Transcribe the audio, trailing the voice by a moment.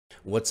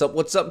What's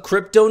up,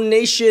 Crypto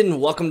Nation?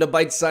 Welcome to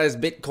Bite Size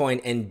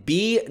Bitcoin and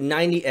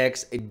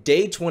B90X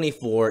day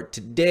 24.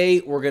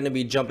 Today, we're going to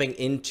be jumping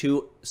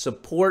into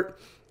support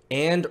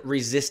and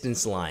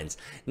resistance lines.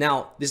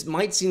 Now, this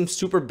might seem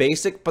super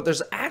basic, but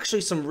there's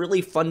actually some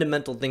really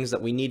fundamental things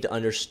that we need to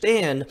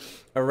understand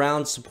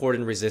around support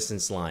and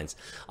resistance lines.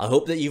 I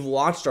hope that you've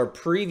watched our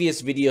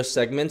previous video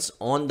segments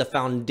on the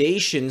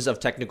foundations of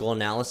technical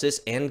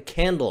analysis and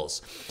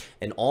candles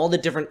and all the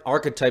different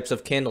archetypes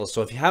of candles.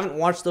 So if you haven't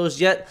watched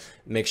those yet,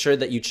 make sure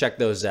that you check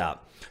those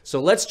out. So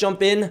let's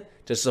jump in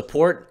to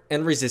support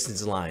and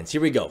resistance lines.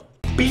 Here we go.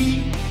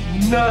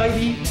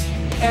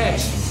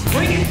 B90X.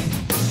 Bring it.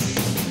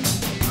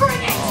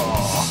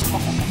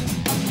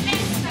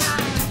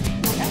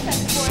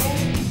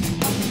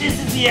 This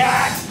is the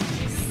act.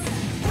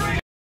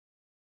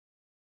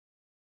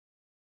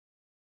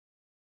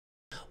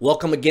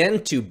 Welcome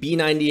again to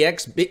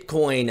B90X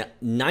Bitcoin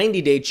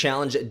 90-day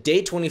challenge,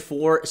 day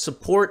 24,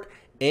 support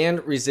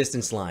and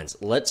resistance lines.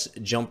 Let's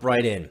jump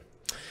right in.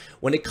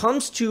 When it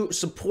comes to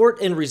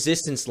support and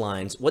resistance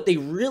lines, what they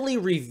really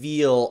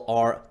reveal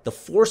are the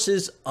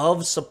forces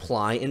of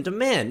supply and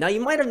demand. Now,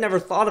 you might have never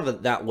thought of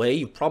it that way.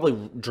 You've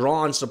probably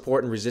drawn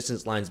support and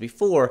resistance lines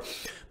before,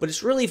 but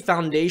it's really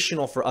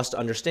foundational for us to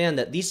understand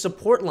that these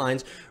support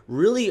lines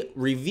really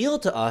reveal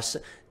to us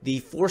the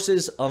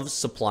forces of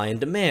supply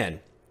and demand.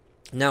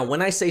 Now,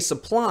 when I say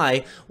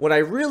supply, what I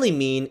really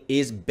mean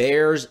is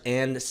bears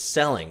and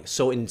selling.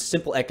 So in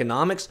simple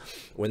economics,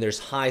 when there's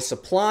high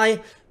supply,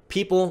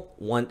 people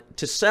want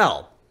to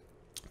sell.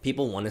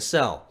 People want to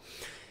sell.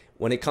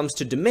 When it comes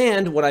to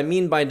demand, what I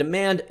mean by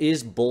demand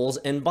is bulls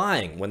and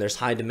buying. When there's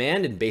high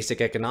demand in basic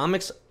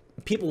economics,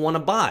 people want to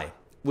buy,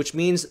 which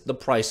means the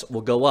price will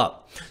go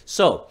up.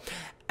 So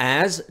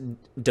as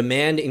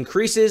demand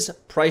increases,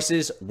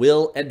 prices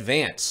will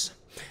advance.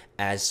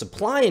 As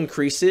supply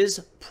increases,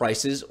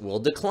 prices will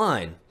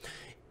decline.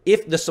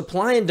 If the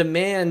supply and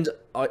demand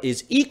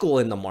is equal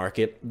in the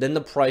market, then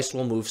the price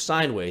will move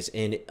sideways.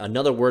 And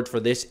another word for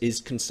this is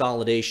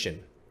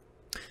consolidation.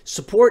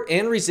 Support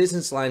and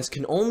resistance lines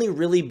can only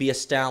really be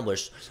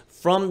established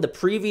from the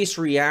previous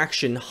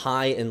reaction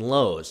high and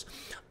lows.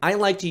 I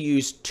like to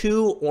use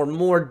 2 or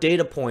more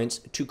data points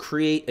to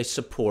create a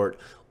support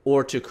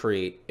or to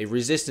create a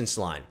resistance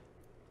line.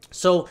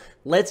 So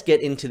let's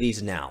get into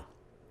these now.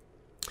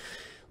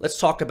 Let's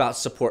talk about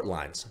support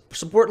lines.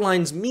 Support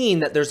lines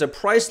mean that there's a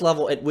price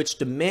level at which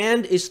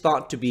demand is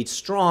thought to be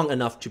strong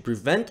enough to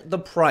prevent the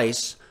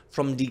price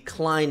from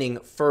declining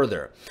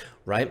further,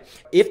 right?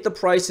 If the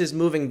price is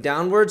moving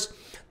downwards,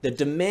 the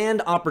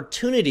demand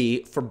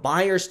opportunity for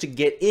buyers to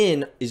get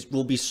in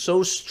will be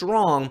so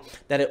strong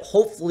that it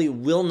hopefully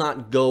will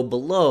not go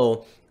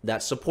below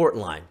that support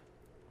line.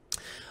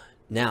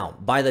 Now,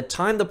 by the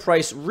time the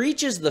price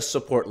reaches the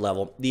support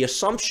level, the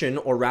assumption,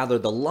 or rather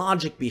the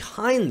logic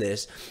behind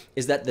this,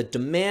 is that the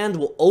demand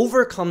will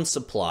overcome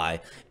supply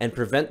and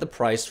prevent the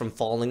price from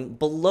falling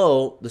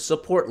below the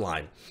support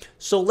line.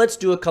 So let's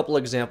do a couple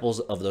examples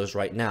of those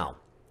right now.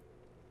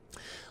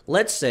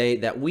 Let's say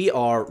that we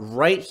are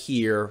right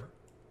here,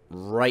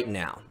 right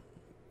now.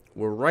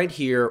 We're right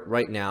here,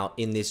 right now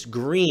in this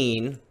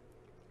green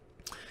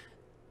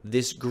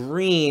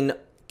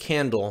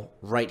candle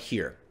right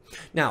here.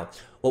 Now,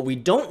 what we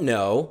don't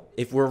know,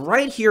 if we're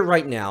right here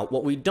right now,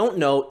 what we don't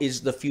know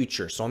is the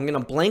future. So I'm going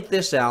to blank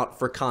this out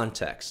for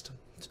context.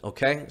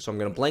 Okay, so I'm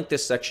going to blank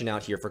this section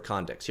out here for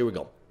context. Here we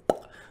go.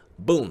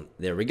 Boom,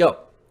 there we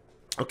go.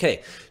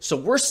 Okay, so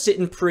we're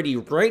sitting pretty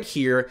right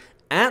here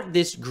at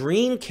this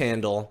green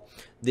candle,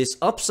 this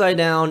upside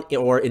down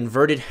or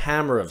inverted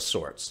hammer of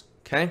sorts.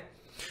 Okay,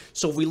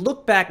 so if we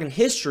look back in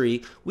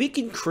history, we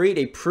can create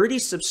a pretty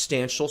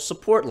substantial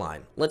support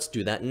line. Let's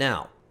do that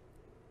now.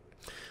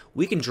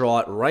 We can draw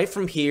it right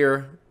from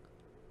here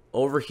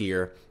over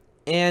here,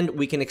 and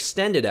we can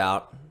extend it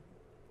out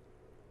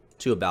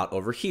to about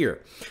over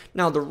here.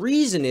 Now, the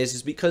reason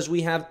is because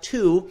we have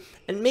 2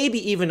 and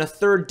maybe even a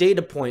third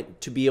data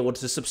point to be able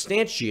to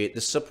substantiate the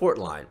support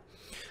line.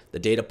 The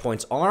data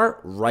points are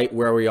right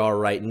where we are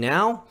right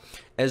now,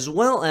 as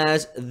well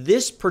as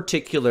this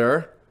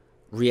particular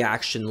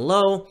reaction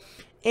low.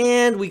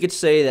 And we could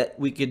say that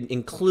we could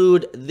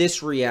include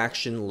this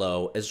reaction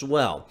low as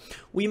well.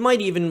 We might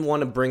even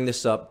want to bring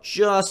this up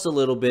just a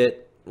little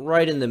bit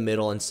right in the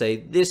middle and say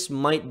this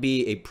might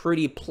be a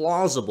pretty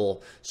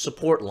plausible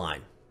support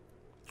line.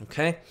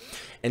 Okay?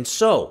 And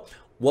so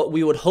what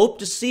we would hope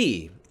to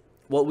see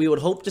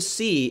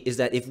is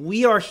that if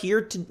we are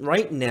here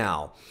right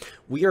now,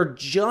 we are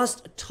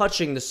just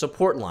touching the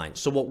support line.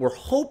 So what we're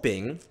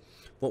hoping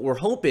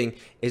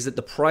is that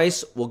the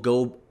price will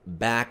go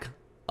back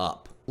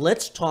up.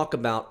 Let's talk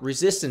about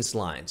resistance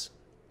lines.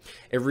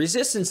 A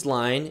resistance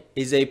line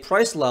is a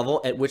price level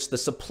at which the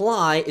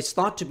supply is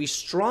thought to be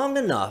strong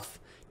enough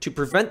to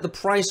prevent the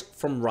price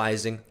from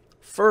rising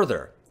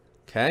further.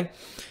 Okay?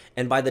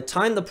 And by the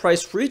time the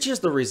price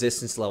reaches the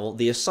resistance level,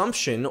 the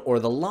assumption or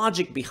the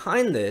logic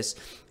behind this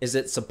is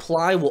that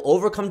supply will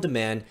overcome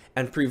demand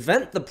and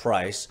prevent the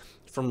price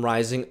from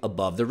rising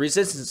above the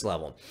resistance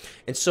level.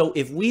 And so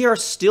if we are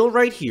still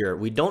right here,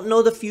 we don't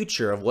know the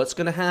future of what's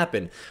going to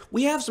happen,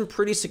 we have some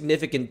pretty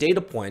significant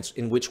data points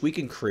in which we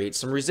can create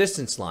some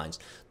resistance lines.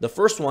 The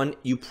first one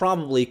you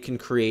probably can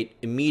create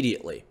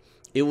immediately.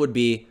 It would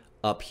be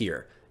up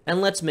here.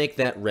 And let's make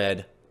that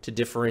red to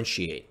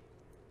differentiate.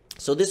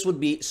 So this would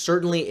be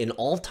certainly an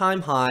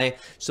all-time high,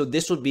 so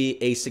this would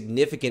be a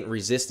significant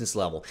resistance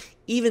level,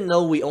 even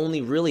though we only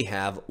really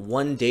have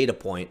one data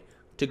point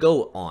to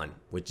go on,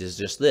 which is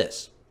just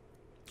this.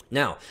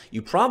 Now,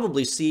 you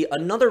probably see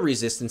another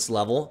resistance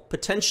level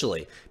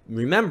potentially.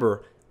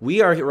 Remember,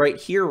 we are right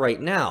here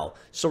right now,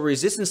 so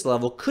resistance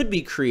level could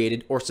be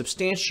created or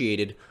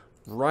substantiated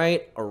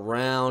right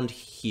around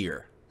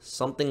here,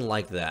 something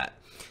like that.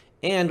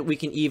 And we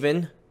can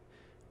even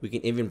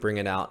bring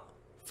it out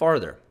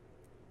farther.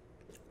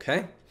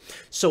 Okay,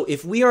 so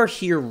if we are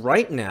here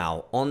right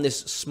now on this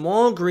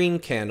small green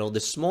candle,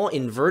 this small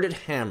inverted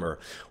hammer,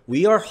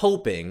 we're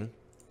hoping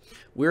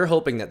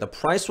that the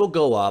price will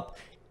go up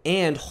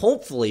and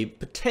hopefully,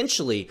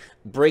 potentially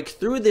break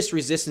through this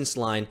resistance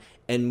line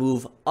and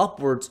move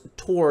upwards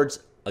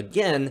towards,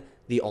 again,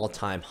 the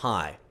all-time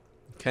high.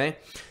 Okay,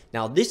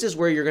 now this is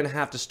where you're going to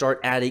have to start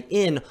adding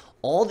in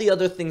all the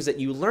other things that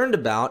you learned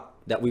about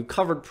that we've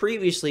covered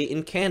previously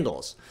in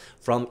candles,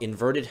 from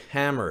inverted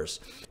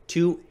hammers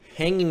to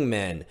hanging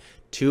men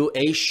to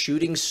a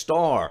shooting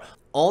star.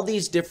 All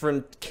these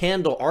different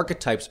candle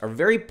archetypes are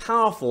very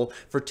powerful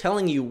for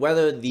telling you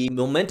whether the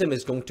momentum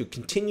is going to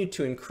continue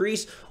to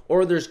increase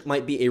or there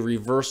might be a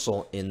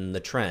reversal in the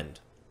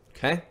trend.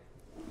 Okay,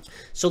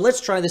 so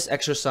let's try this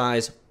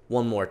exercise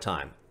one more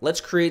time.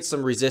 Let's create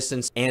some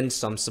resistance and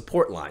some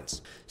support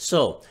lines.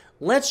 So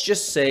let's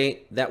just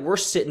say that we're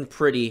sitting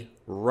pretty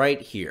right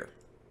here.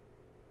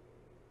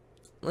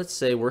 Let's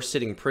say we're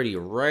sitting pretty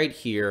right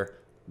here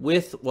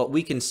with what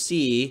we can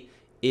see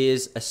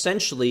is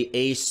essentially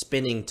a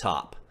spinning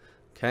top.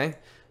 Okay,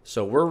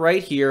 so we're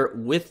right here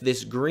with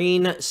this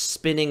green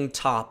spinning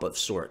top of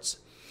sorts.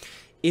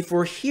 If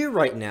we're here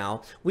right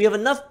now, we have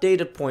enough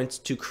data points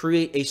to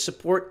create a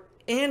support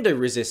and a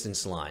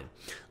resistance line.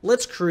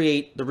 Let's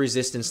create the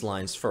resistance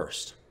lines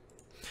first.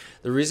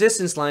 The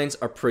resistance lines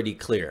are pretty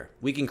clear.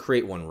 We can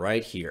create one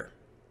right here.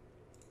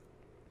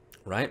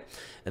 Right?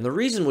 And the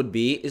reason would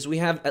be is we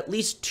have at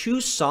least two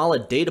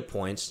solid data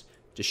points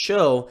to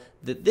show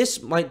that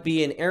this might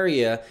be an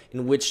area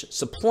in which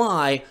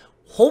supply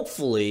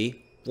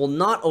hopefully will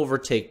not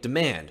overtake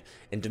demand,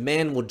 and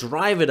demand will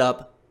drive it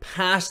up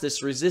past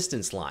this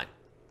resistance line.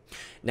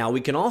 Now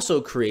we can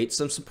also create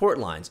some support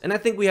lines, and I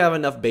think we have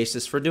enough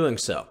basis for doing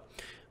so.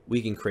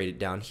 We can create it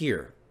down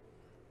here.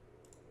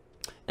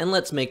 And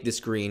let's make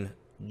this green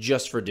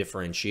just for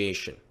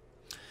differentiation.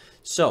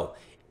 So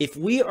if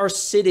we are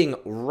sitting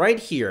right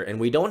here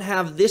and we don't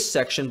have this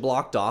section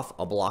blocked off,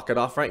 I'll block it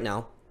off right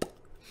now.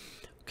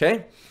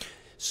 Okay,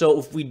 so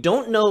if we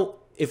don't know,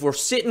 if we're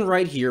sitting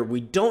right here, we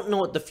don't know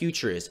what the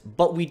future is,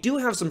 but we do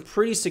have some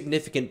pretty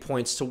significant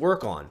points to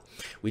work on.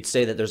 We'd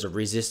say that there's a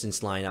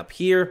resistance line up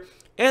here,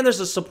 and there's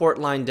a support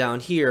line down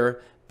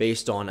here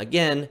based on,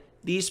 again,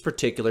 these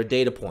particular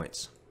data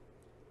points.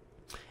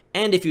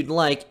 And if you'd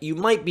like, you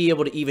might be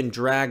able to even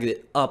drag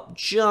it up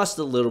just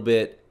a little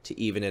bit to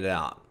even it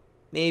out.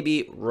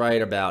 Maybe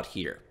right about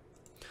here.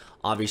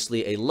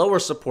 Obviously, a lower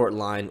support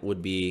line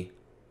would be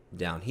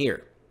down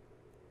here.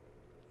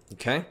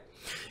 Okay,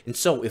 and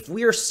so if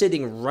we are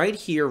sitting right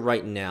here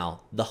right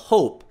now, the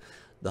hope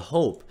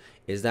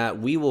is that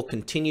we will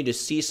continue to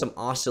see some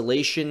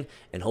oscillation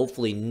and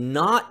hopefully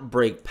not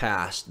break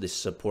past this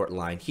support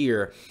line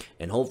here,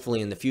 and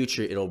hopefully in the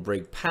future it'll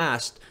break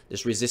past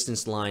this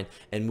resistance line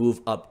and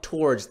move up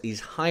towards these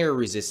higher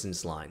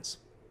resistance lines.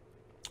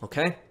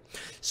 Okay,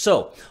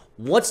 so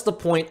what's the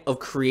point of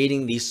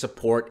creating these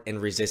support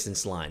and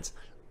resistance lines?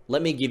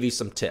 Let me give you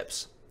some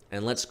tips,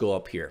 and let's go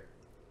up here.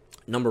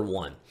 Number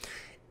one,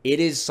 it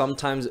is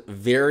sometimes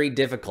very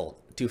difficult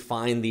to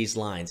find these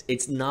lines.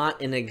 It's not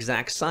an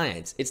exact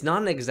science. It's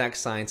not an exact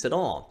science at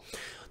all.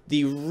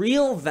 The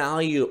real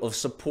value of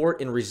support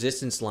and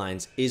resistance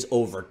lines is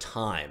over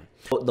time.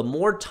 The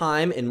more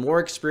time and more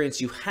experience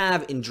you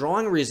have in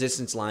drawing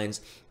resistance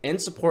lines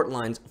and support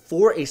lines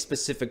for a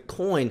specific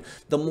coin,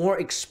 the more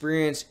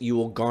experience you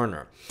will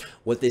garner.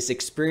 What this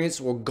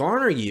experience will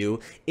garner you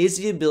is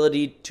the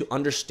ability to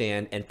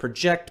understand and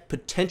project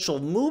potential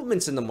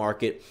movements in the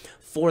market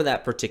for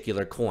that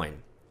particular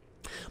coin.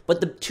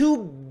 But the two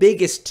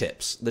biggest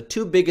tips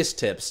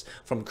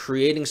from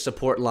creating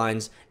support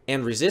lines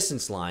and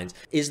resistance lines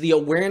is the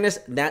awareness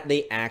that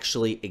they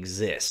actually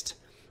exist.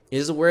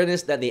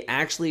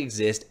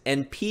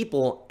 And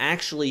people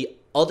actually,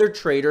 other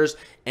traders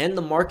and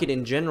the market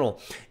in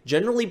general,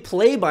 generally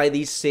play by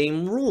these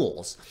same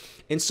rules.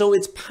 And so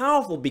it's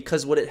powerful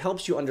because what it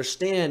helps you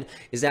understand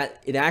is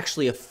that it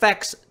actually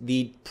affects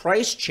the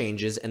price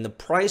changes and the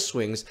price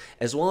swings,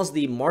 as well as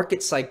the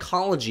market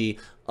psychology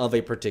of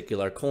a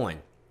particular coin.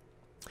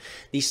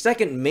 The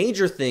second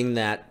major thing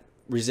that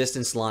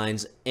resistance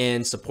lines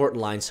and support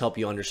lines help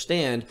you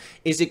understand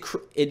is it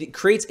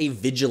creates a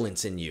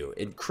vigilance in you.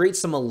 It creates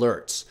some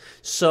alerts.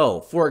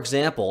 So, for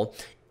example,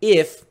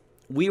 if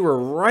we were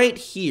right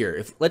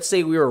here, let's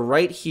say we were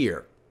right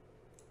here.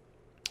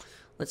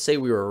 Let's say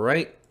we were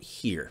right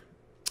here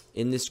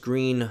in this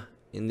green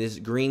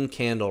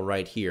candle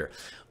right here.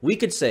 We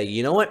could say,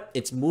 you know what?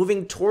 It's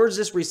moving towards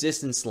this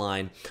resistance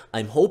line.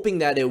 I'm hoping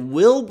that it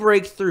will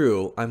break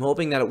through.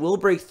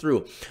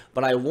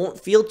 But I won't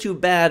feel too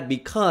bad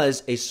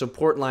because a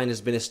support line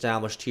has been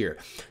established here.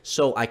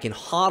 So I can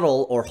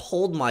hodl or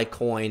hold my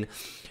coin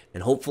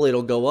and hopefully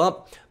it'll go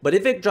up. But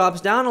if it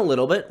drops down a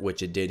little bit,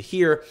 which it did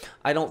here,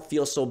 I don't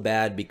feel so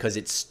bad because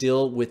it's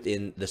still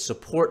within the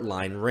support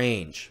line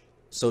range.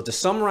 So to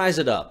summarize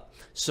it up,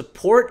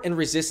 support and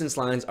resistance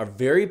lines are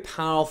very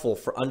powerful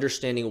for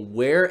understanding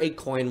where a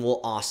coin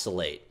will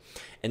oscillate.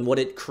 And what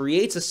it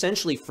creates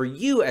essentially for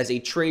you as a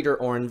trader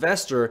or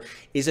investor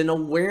is an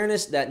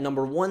awareness that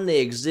number one, they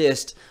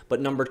exist,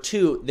 but number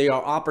two, they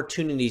are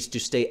opportunities to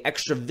stay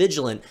extra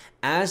vigilant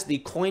as the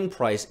coin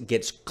price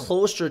gets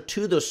closer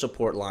to those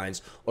support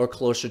lines or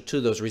closer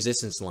to those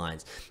resistance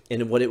lines.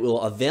 And what it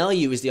will avail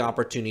you is the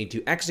opportunity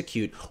to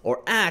execute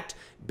or act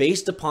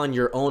based upon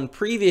your own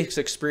previous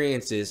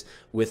experiences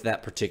with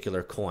that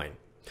particular coin.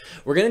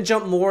 We're going to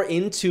jump more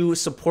into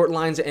support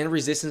lines and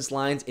resistance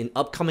lines in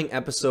upcoming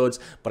episodes,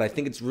 but I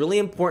think it's really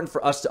important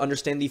for us to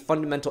understand the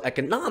fundamental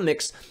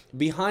economics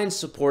behind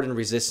support and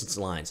resistance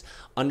lines.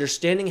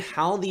 Understanding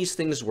how these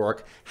things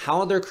work,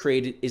 how they're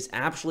created, is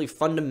absolutely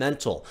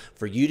fundamental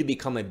for you to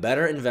become a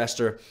better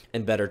investor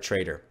and better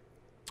trader.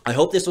 I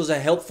hope this was a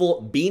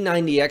helpful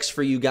B90X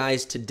for you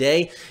guys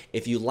today.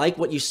 If you like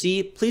what you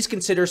see, please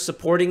consider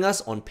supporting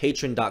us on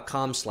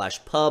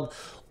patreon.com/pub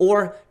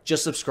or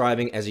just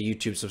subscribing as a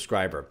YouTube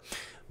subscriber.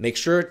 Make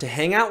sure to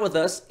hang out with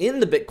us in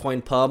the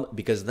Bitcoin Pub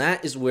because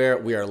that is where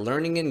we are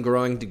learning and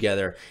growing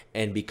together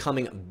and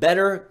becoming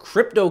better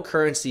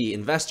cryptocurrency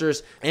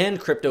investors and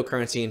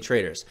cryptocurrency and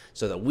traders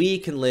so that we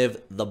can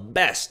live the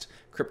best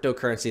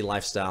cryptocurrency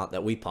lifestyle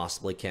that we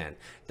possibly can.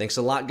 Thanks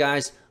a lot,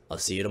 guys. I'll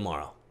see you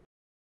tomorrow.